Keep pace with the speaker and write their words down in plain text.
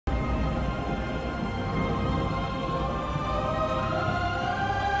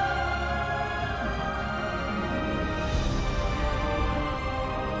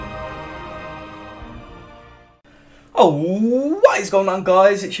Oh, what is going on,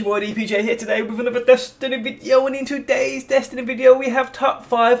 guys? It's your boy DPJ here today with another Destiny video, and in today's Destiny video we have top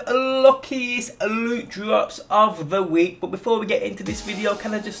 5 luckiest loot drops of the week. But before we get into this video,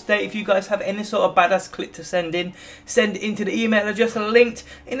 can I just state, if you guys have any sort of badass clip to send it into the email address linked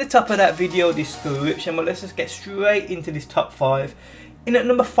in the top of that video description. But let's just get straight into this top 5. In at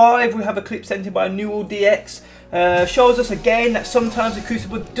number 5 we have a clip sent in by Newell DX. Shows us again that sometimes the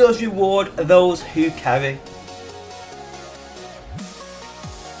Crucible does reward those who carry.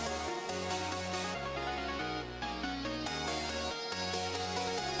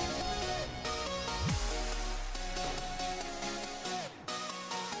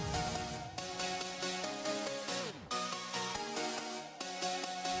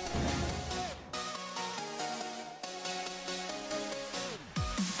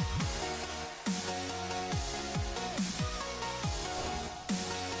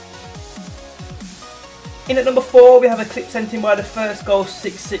 In at number 4 we have a clip sent in by the First Goal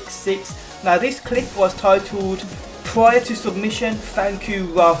 666. Now this clip was titled "Prior to Submission, Thank You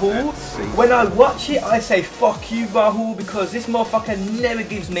Rahul." When I watch it I say fuck you Rahul, because this motherfucker never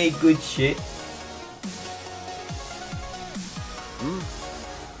gives me good shit.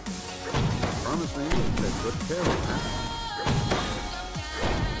 Promise me you'll take good care of that.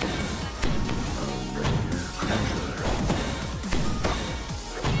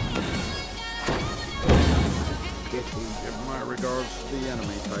 Give my regards to the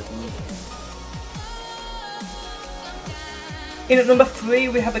enemy, Titan. In at number 3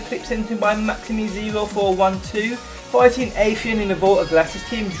 we have a clip sent in by Maximi0412. Fighting Atheon in the Vault of Glass. His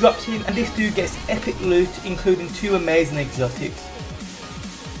team drops him and this dude gets epic loot, including 2 amazing exotics.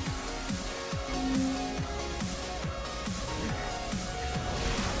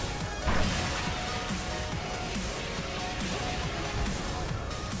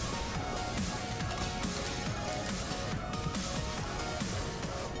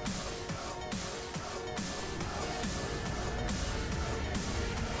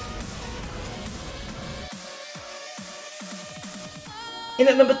 In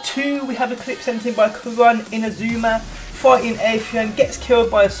at number 2 we have a clip sent in by Kuran Inazuma. Fighting Atheon, gets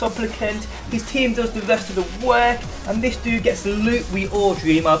killed by a supplicant. His team does the rest of the work and this dude gets the loot we all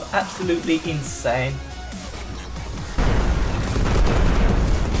dream of. Absolutely insane.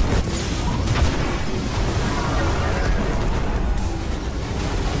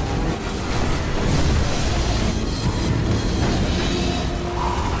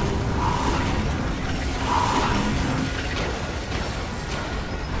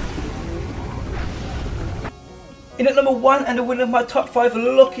 In at number 1 and the winner of my top 5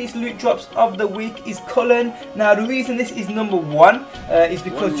 luckiest loot drops of the week is Cullen. Now the reason this is number 1 is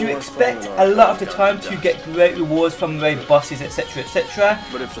because you expect a lot of the time to get great rewards from raid bosses, etc, etc,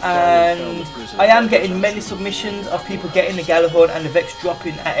 and I am getting many submissions of people getting the Galahorn and the Vex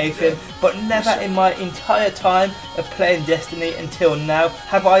dropping at Atheon, but never in my entire time of playing Destiny until now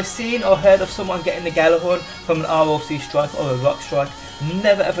have I seen or heard of someone getting the Galahorn from an ROC strike or a rock strike.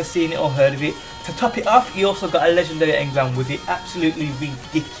 Never ever seen it or heard of it. To top it off, he also got a legendary engram with it. Absolutely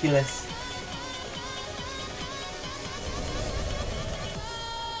ridiculous.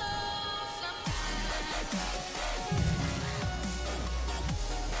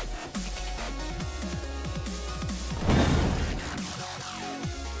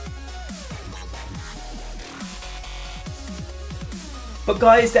 But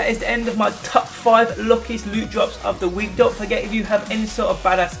guys, that is the end of my top 5 luckiest loot drops of the week. Don't forget, if you have any sort of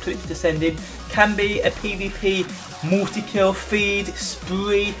badass clips to send in, can be a PvP, multi-kill, feed,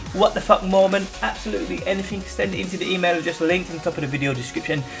 spree, what the fuck moment, absolutely anything, send it into the email address linked in the top of the video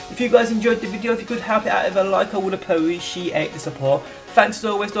description. If you guys enjoyed the video, if you could help it out with a like, I would appreciate the support. Thanks as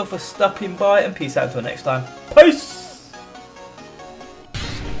always though for stopping by, and peace out until next time. Peace!